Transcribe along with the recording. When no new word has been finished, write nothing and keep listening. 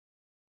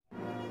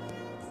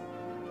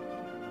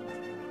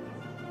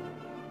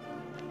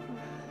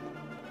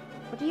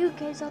What are you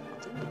guys up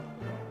to?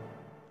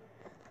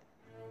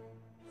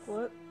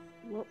 What?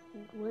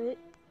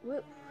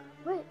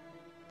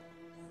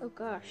 Oh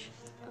gosh.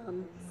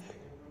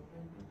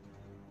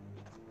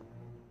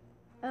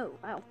 Oh,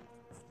 wow.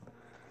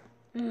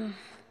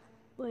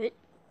 What?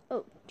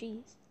 Oh,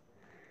 jeez.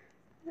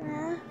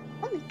 Oh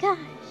my gosh.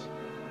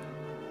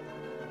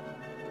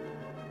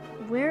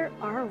 Where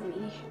are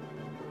we?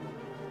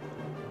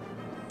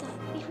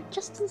 We were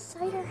just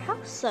inside our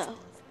house, though.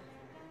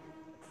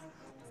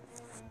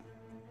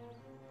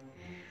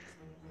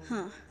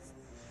 Huh.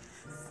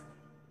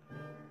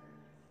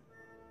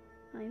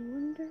 I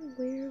wonder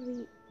where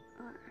we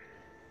are.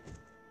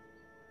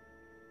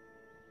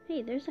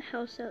 Hey, there's a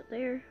house out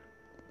there.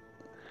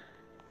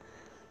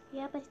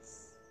 Yeah, but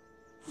it's...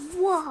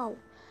 Whoa!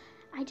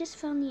 I just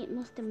found the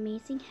most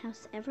amazing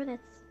house ever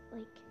that's,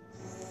 like,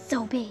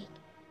 so big.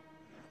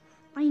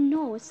 I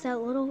know, it's that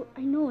little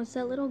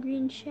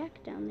green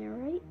shack down there,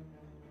 right?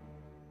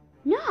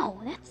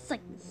 No, that's,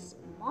 like, the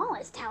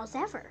smallest house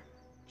ever.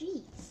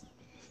 Jeez.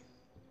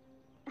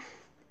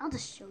 I'll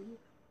just show you.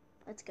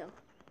 Let's go.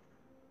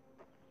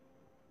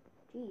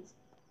 Jeez.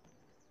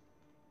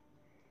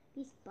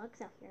 These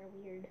bugs out here are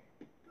weird.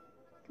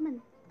 Come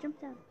on,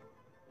 jump down.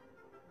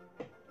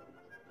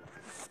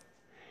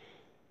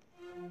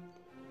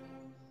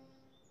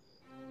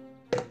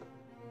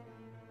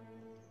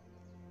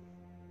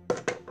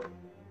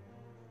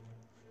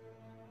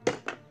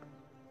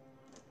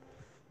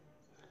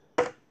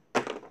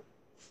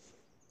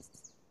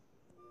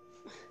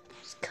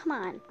 Just come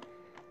on.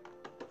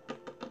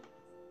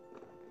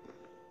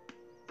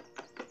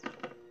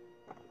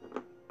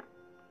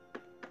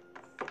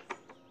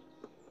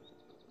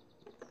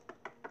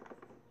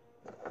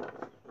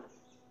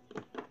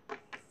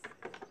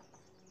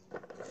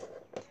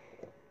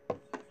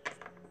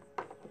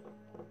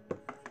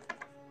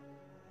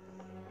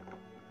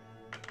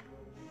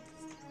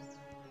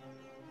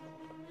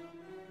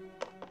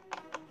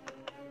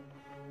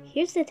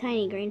 Here's the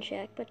tiny green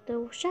shack, but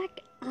the shack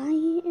I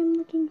am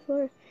looking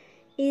for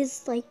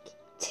is like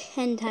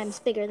 10 times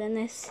bigger than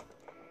this.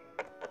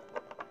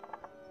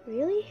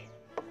 Really?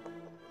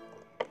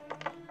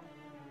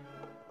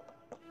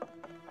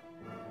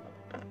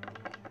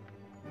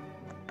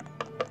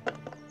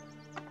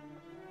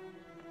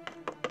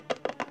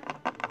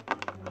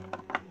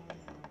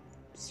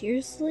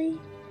 Seriously?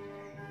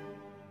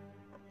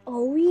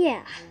 Oh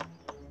yeah.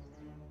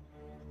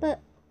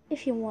 But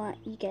if you want,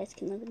 you guys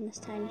can live in this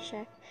tiny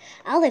shack.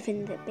 I'll live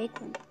in the big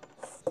one.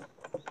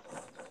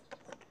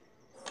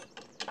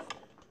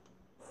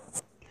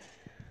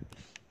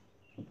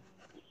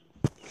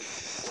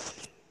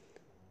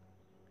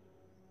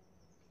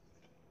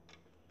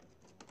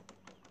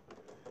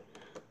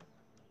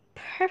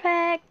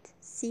 Perfect.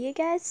 See you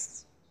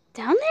guys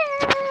down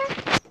there.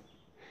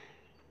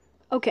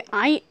 Okay,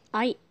 I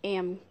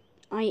am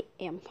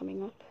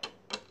coming up.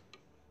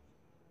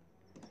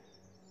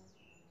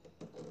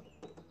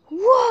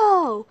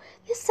 Whoa!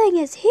 This thing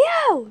is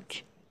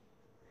huge!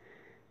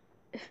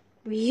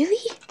 Really?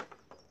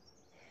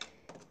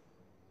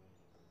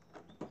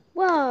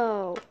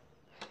 Whoa!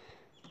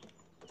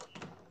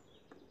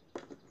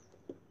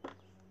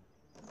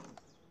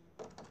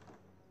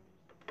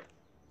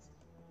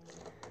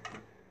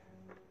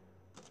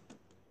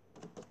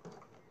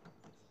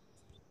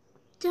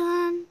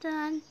 Dun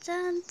dun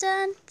dun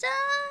dun dun!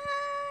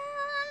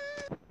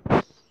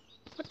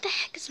 What the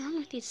heck is wrong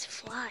with these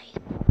flies?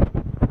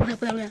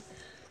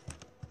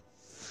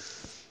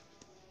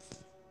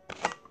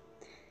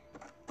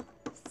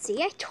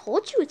 See, I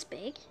told you it's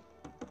big.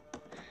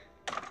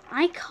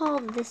 I call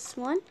this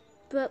one,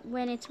 but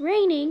when it's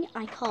raining,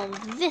 I call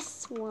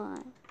this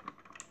one.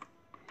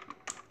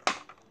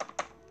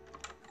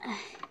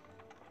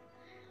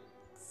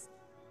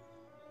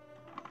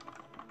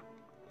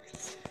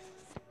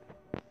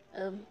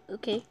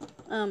 Okay.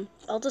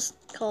 I'll just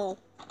call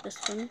this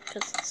one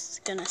because it's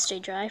gonna stay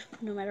dry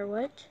no matter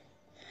what.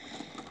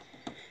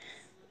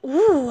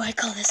 Ooh, I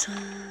call this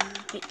one.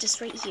 Wait,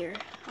 just right here.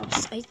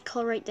 I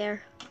call right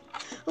there.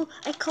 Oh,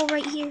 I call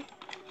right here.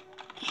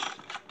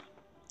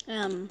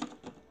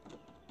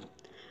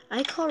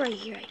 I call right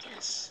here, I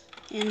guess.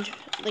 And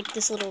like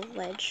this little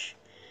ledge.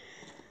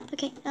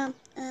 Okay,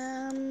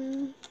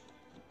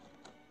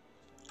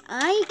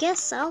 I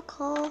guess I'll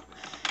call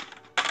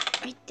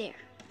right there.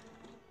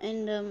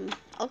 And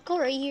I'll call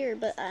right here,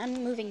 but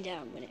I'm moving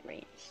down when it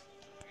rains.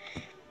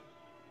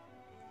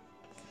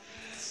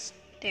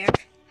 There.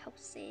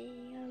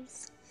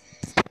 Houses.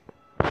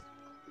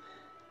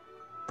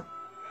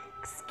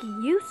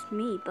 Excuse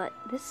me, but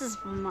this is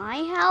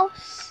my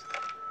house?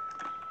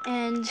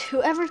 And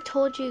whoever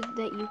told you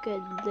that you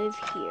could live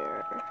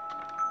here?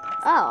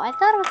 Oh, I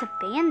thought it was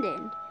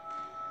abandoned.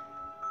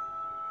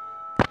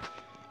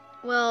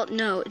 Well,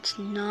 no, it's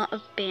not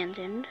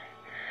abandoned.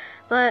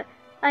 But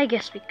I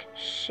guess we could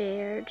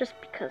share just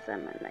because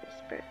I'm a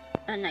nice bird.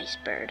 A nice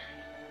bird.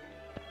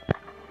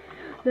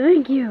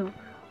 Thank you.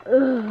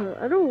 Ugh,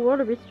 I don't want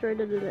to be straight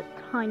into that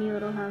tiny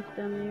little house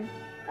down there.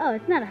 Oh,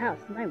 it's not a house,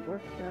 it's my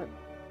workshop.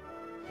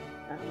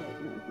 Oh,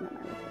 wait, no, it's not my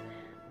workshop.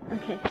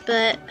 Okay,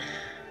 but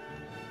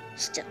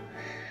still,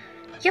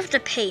 you have to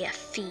pay a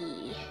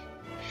fee.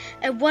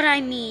 And what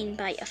I mean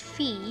by a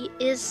fee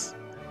is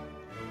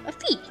a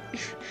fee.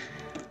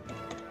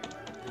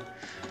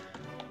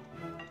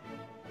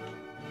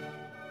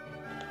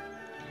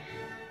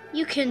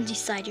 You can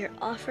decide your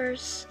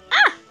offers.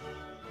 Ah!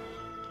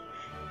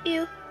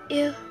 Ew,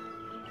 ew,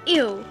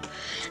 ew.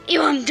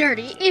 Ew, I'm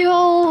dirty. Ew.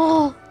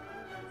 Ew,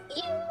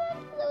 I'm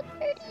so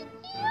dirty.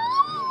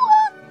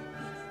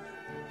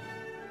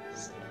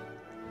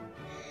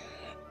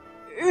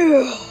 Ew.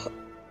 Ew.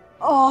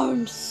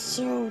 I'm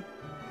so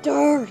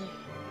dirty.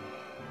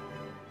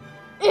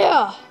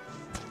 Yeah.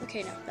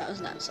 Okay, no, that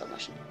was not so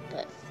much,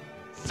 but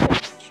okay,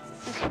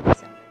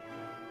 so.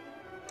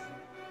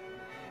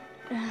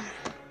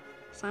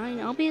 Fine,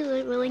 I'll be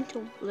willing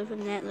to live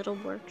in that little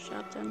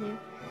workshop down there.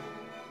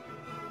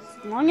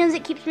 As long as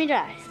it keeps me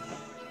dry.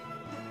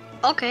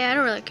 Okay, I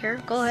don't really care.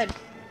 Go ahead.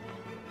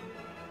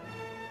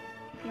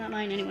 Not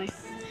mine anyway.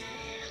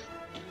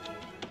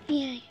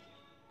 Yay.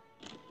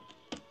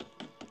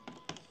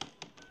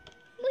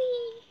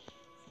 Whee!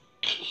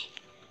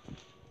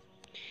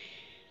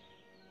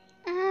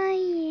 I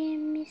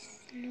am Miss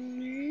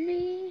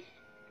Lonely,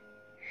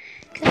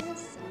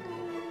 'cause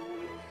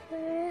I'm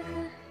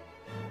forever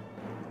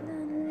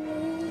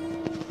lonely.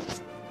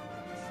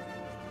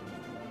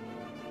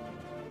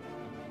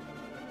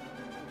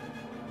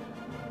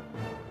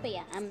 But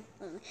yeah, I'm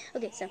lonely.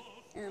 Okay, so,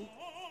 so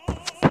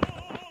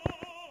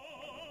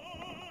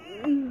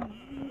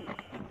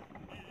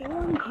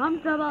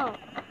uncomfortable.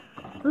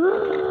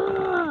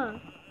 Oh,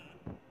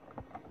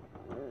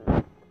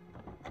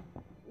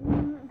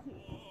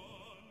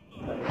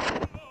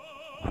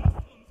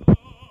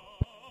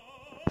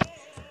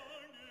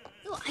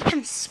 I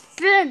can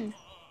spin.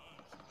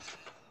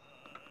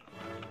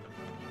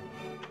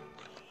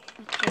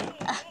 Okay,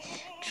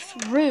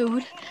 just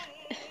rude.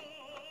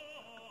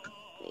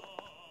 Wait.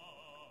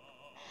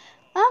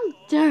 I'm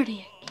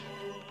dirty.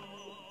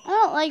 I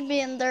don't like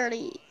being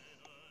dirty.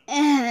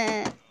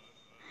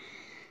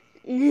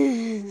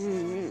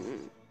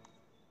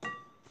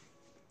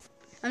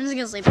 I'm just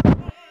gonna sleep. I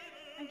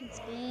can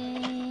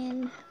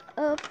spin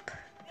up,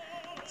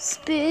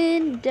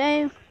 spin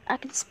down. I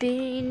can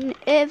spin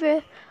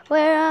everywhere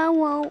I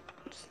want.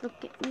 Just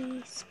look at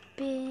me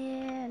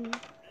spin.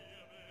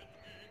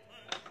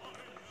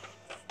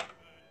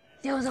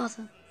 That was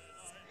awesome.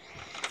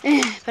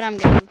 But I'm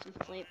getting some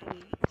sleep.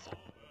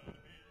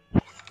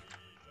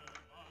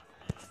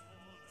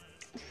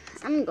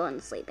 I'm going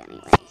to sleep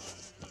anyway.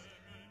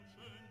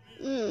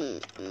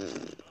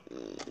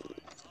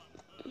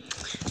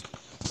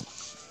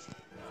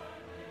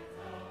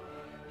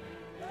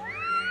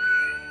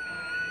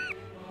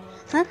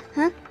 Huh?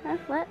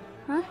 What?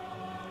 Huh?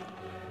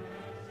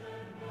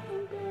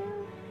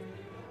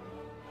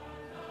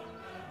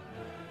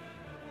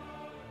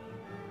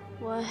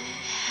 What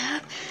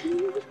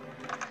happened?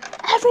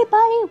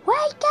 Everybody,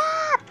 wake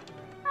up!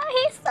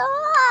 I saw.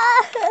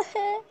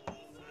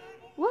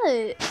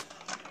 What?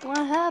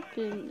 What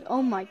happened?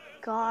 Oh my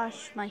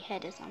gosh, my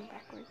head is on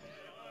backwards.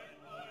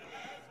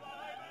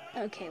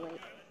 Okay, wait.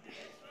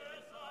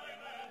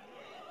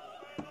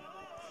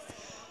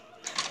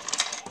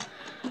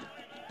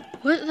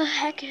 What the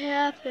heck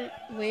happened?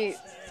 Wait.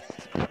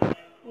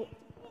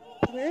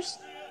 Where's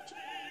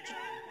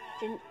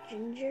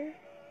Ginger?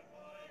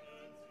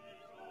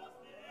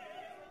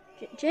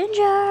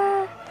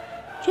 Ginger!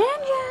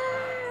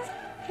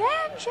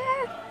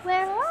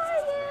 Where are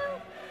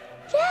you?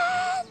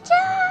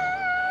 Ginger!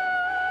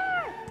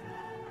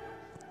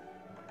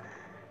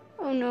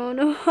 Oh no,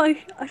 I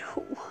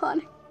don't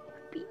want to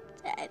be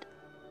dead.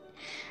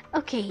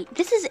 Okay,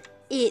 this is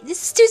it.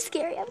 This is too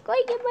scary. I'm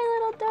going in my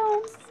little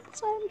dome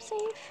so I'm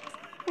safe.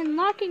 I'm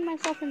locking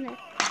myself in there.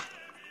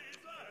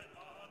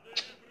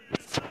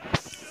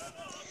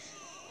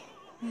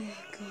 Oh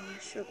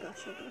gosh.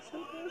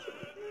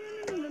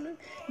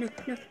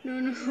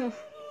 No.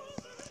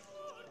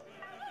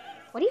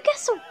 What are you guys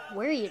so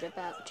worried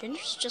about?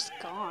 Ginger's just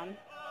gone.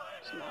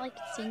 It's not like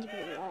it seemed to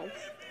be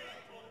alive.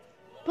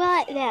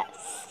 But that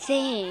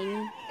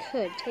thing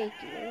could take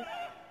you.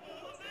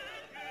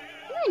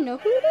 I know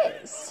who it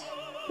is.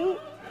 Who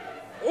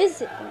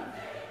is it then?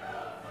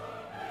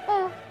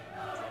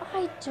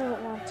 I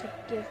don't want to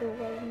give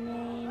away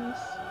names.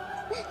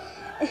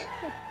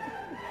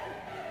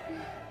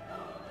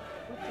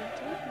 What they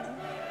don't know,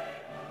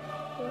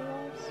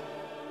 realize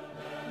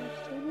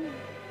what's going on.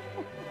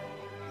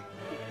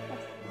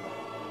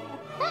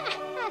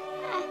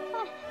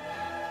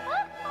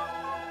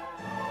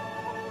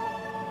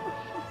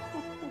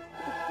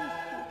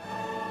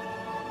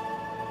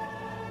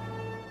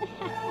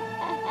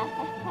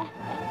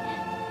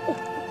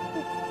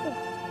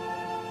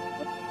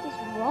 What is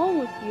wrong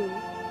with you?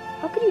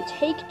 How could you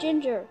take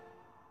Ginger?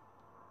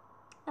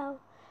 Oh,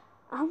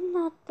 I'm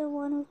not the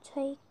one who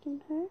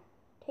taken her.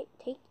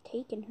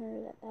 Taken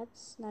her.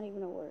 That's not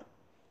even a word.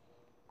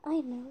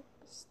 I know,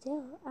 but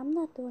still, I'm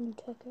not the one who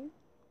took her.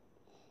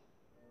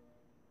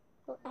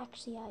 Well,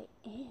 actually, I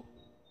am.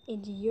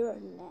 And you're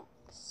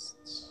next.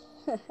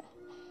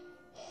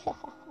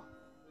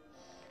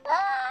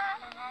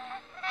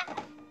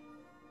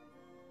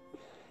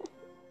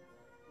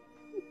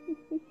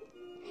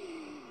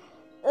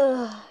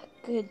 Ugh,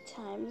 good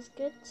times,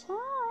 good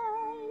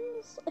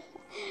times.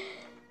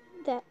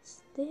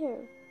 That's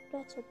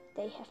what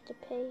they have to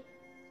pay.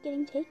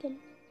 Getting taken.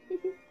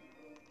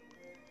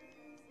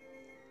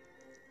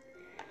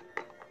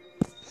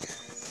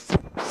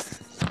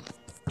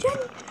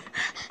 Jenny!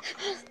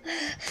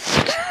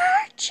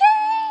 Birchie!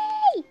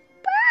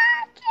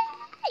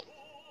 Birchie!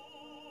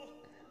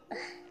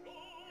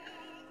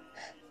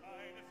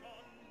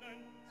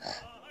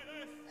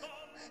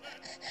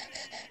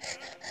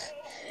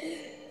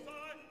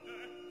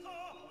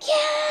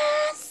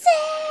 Cassie!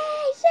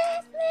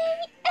 Let me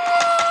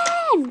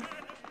in!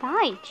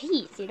 Fine,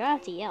 jeez, you don't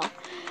have to yell.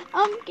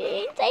 I'm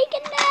getting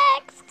taken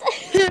next!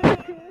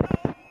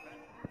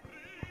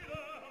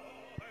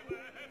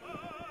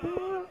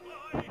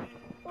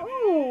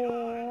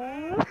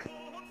 Oh,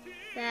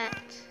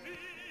 that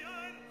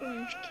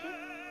orange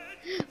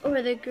cat,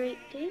 or the great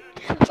thing,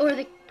 or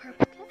the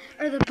purple cat,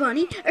 or the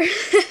bunny, or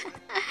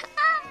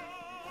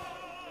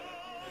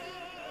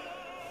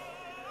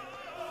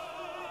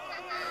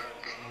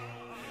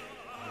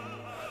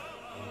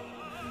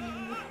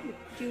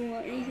do you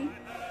want anything?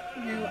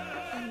 No,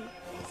 I'm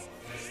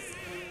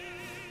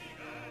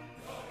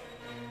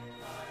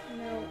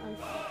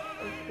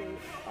okay.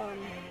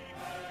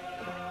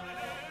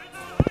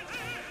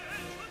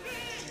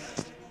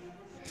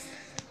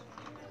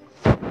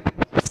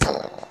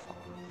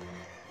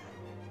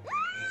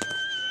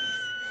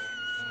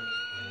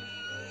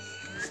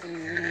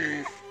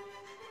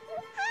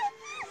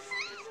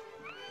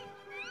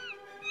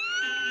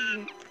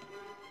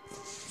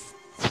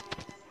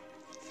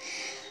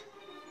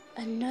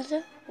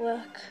 Another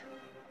work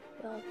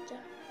well done.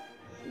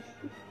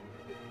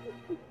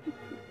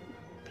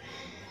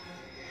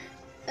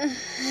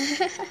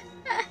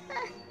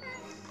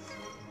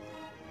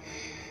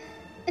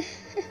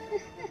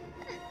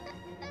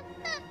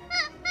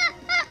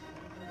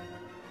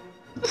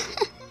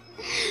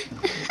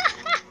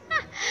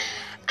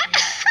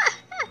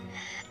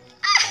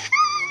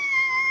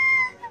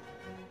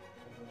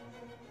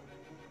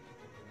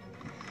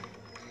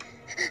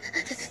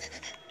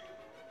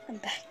 I'm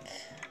back.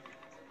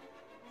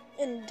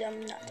 And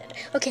I'm not dead.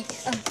 Okay,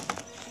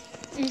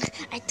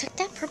 I took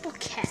that purple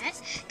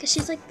cat because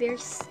she's like very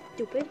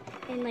stupid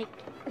and like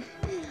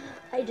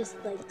I just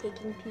like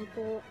taking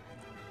people.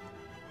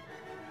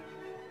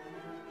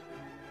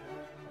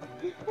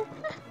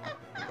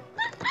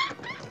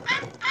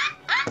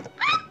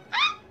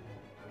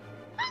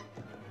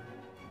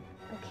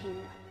 Okay,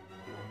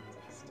 no,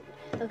 that's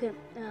stupid. Okay,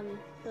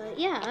 but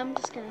yeah, I'm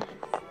just gonna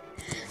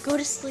go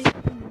to sleep.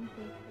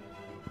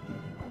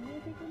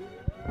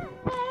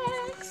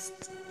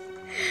 Next.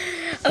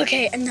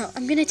 Okay, no,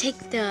 I'm gonna take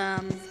the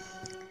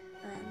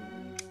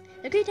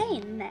great day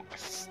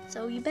next.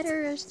 So you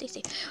better stay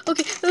safe.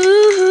 Okay.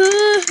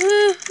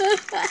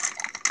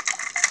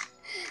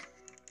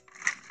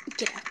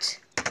 Get out.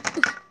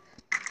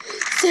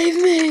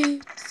 Save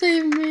me!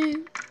 Save me!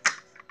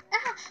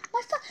 Ah!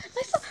 My foot!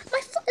 My foot!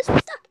 My foot is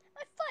stuck!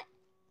 My foot!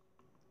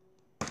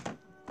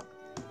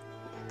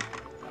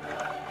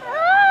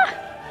 Ah!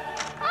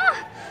 Ah!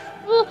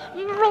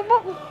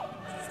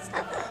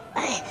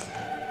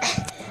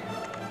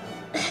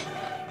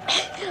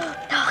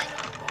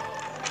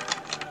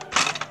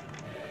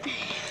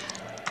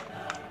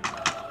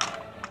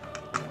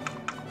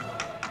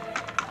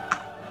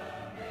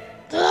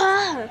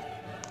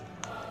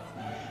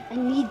 I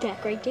need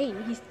that Great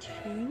Dane. He's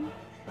 2.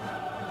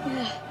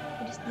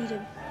 I just need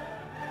him.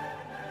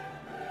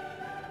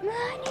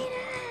 I need him.